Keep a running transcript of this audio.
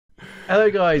Hello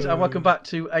guys and welcome back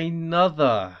to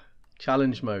another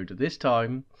challenge mode. This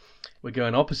time we're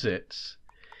going opposites.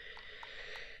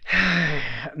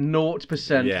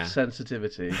 0%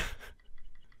 sensitivity.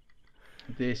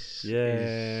 This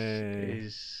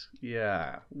is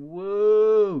yeah.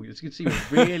 Whoa! As you can see,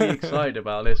 we're really excited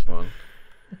about this one.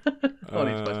 I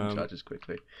need to buy some charges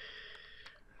quickly.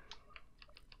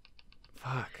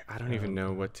 Fuck, I don't even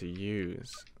know what to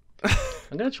use.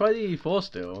 I'm gonna try the E4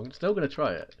 still. I'm still gonna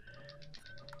try it.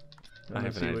 I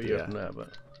have an idea. There,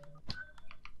 but...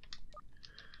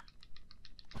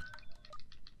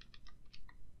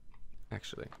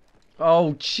 Actually.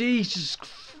 Oh Jesus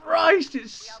Christ!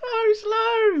 It's so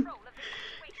slow.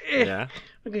 Yeah.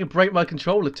 I'm gonna break my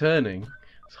controller turning.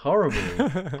 It's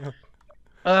horrible.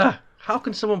 How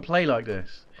can someone play like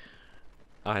this?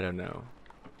 I don't know.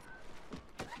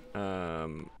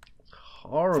 It's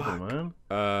horrible, man.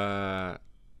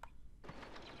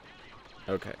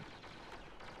 Okay.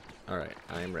 Alright,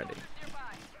 I am ready.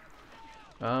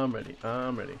 I'm ready.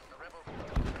 I'm ready.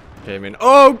 Okay, man.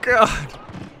 Oh god!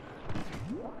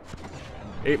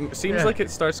 It seems like it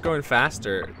starts going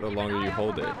faster the longer you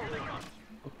hold it.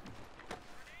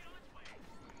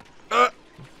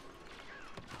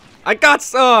 I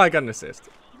got an assist.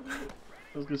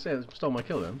 I was gonna say, I stole my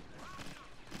kill then.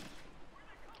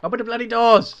 Open the bloody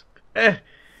doors! Ow!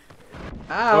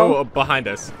 Oh, behind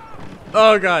us.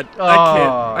 Oh god,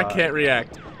 I can't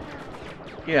react.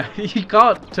 Yeah, you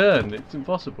can't turn. It's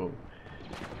impossible.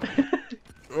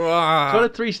 Try to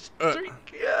three.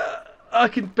 I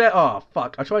can bet. Oh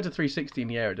fuck! I tried to 360 in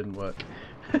the air. It didn't work.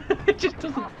 It just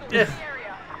doesn't. Yeah.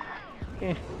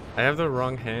 I have the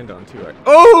wrong hand on too.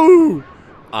 Oh!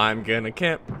 I'm gonna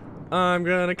camp. I'm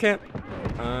gonna camp.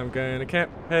 I'm gonna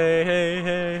camp. Hey, hey,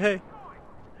 hey, hey.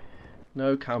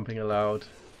 No camping allowed.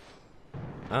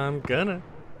 I'm gonna.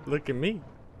 Look at me.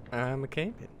 I'm a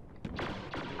camping.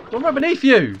 What right beneath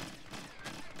you?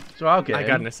 So I'll get I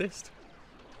got an assist.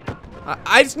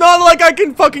 It's not like I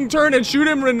can fucking turn and shoot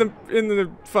him in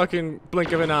the fucking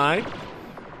blink of an eye.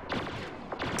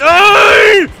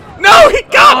 No, he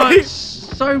got me! It's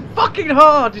so fucking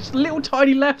hard. It's little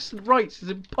tiny lefts and rights.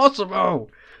 It's impossible.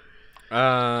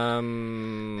 I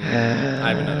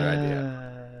have another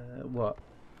idea. What?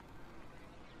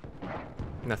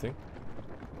 Nothing.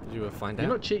 You will find out.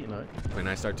 You're not cheating, right? When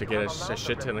I start to get a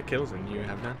shit ton of kills and you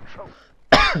have none.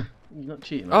 You're not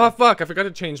cheating. Oh fuck! I forgot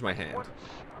to change my hand.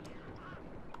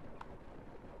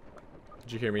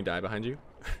 Did you hear me die behind you?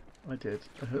 I did.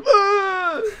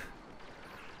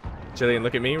 Jillian,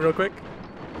 look at me real quick.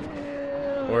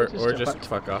 Yeah, Or just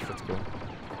fuck off. That's cool.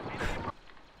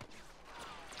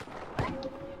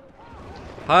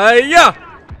 Hiya!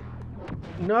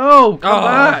 No, come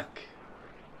back.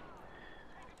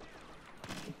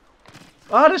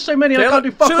 Oh, there's so many. I can't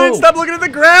do fuck all. Stop looking at the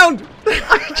ground.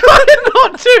 I'm trying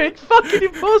not to. It's fucking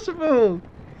impossible.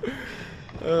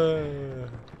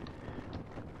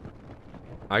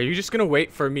 Are you just gonna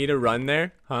wait for me to run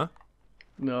there, huh?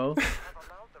 No.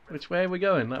 Which way are we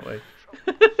going? That way.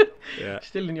 Yeah.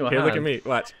 Still in your hand. hand. Look at me.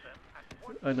 Watch.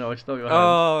 I know. I stole your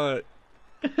hand.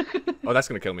 Oh, that's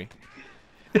gonna kill me.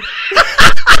 Fucking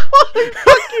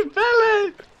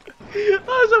Bella! I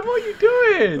was like, what are you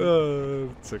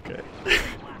doing? It's okay.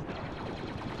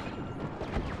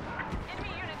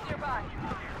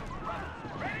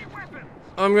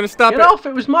 I'm gonna stop it. Get off!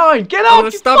 It was mine. Get off! I'm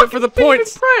gonna stop it for the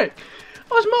points. Prick!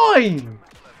 That was mine.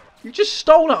 You just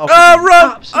stole it off.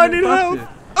 Run! I need help.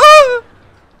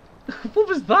 What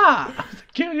was that?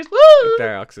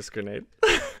 Dioxys grenade.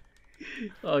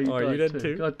 Oh, you did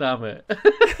too. God damn it.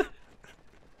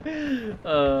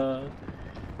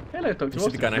 Hello, Dr. You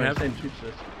see the gun I have?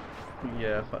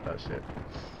 Yeah, fuck that shit.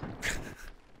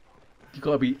 You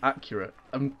gotta be accurate.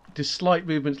 The slight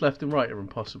movements left and right are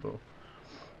impossible.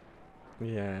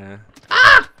 Yeah.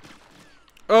 Ah!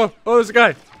 Oh, there's a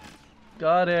guy.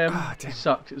 Got him. Oh, He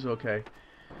sucked. It was okay.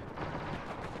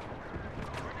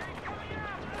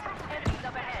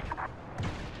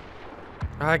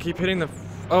 I keep hitting the.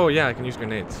 Oh yeah, I can use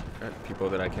grenades at people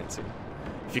that I can't see.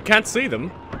 If you can't see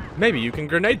them, maybe you can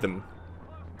grenade them.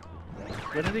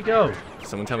 Where did he go?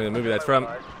 Someone tell me the movie that's from.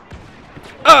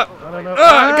 I don't know.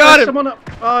 I got him. Someone up.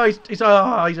 Oh, he's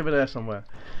over there somewhere.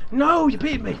 No, you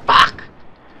beat me. Fuck.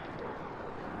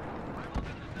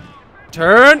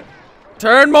 Turn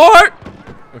more.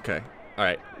 Okay. All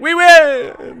right. We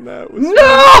win. That was no.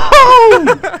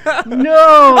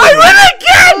 No. I win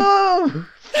again. Oh,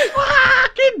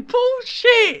 fucking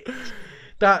bullshit.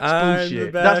 That's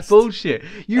bullshit. That's bullshit.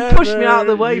 You pushed me out of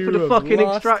the way for the fucking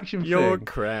extraction your thing.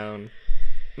 Crown.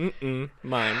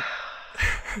 Mine.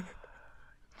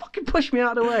 fucking push me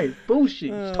out of the way. It's bullshit.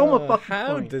 You stole my fucking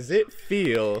How point. does it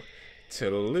feel to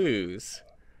lose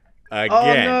Oh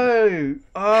again? no!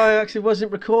 Oh, I actually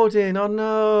wasn't recording. Oh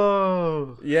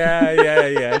no!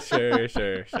 Yeah.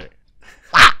 Sure.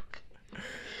 Fuck!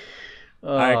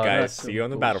 Oh, Alright, guys. that's See you on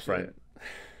the bullshit. battlefront.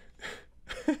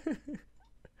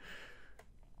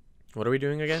 What are we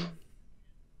doing again?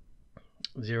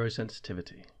 Zero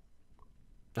sensitivity.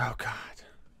 Oh, God.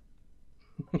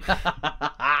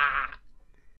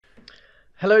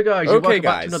 Hello, guys. Okay, and welcome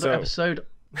back to guys, another so- episode.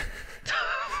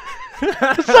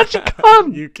 Such a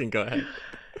cunt! You can go ahead.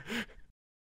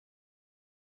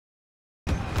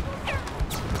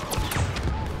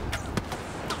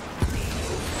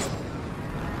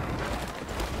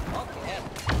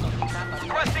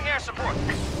 Requesting air support.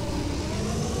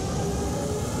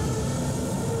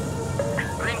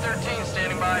 Green 13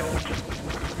 standing by.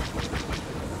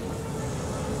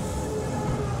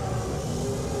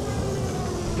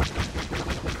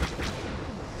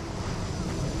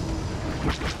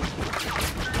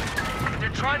 They're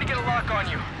trying to get a lock on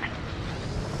you.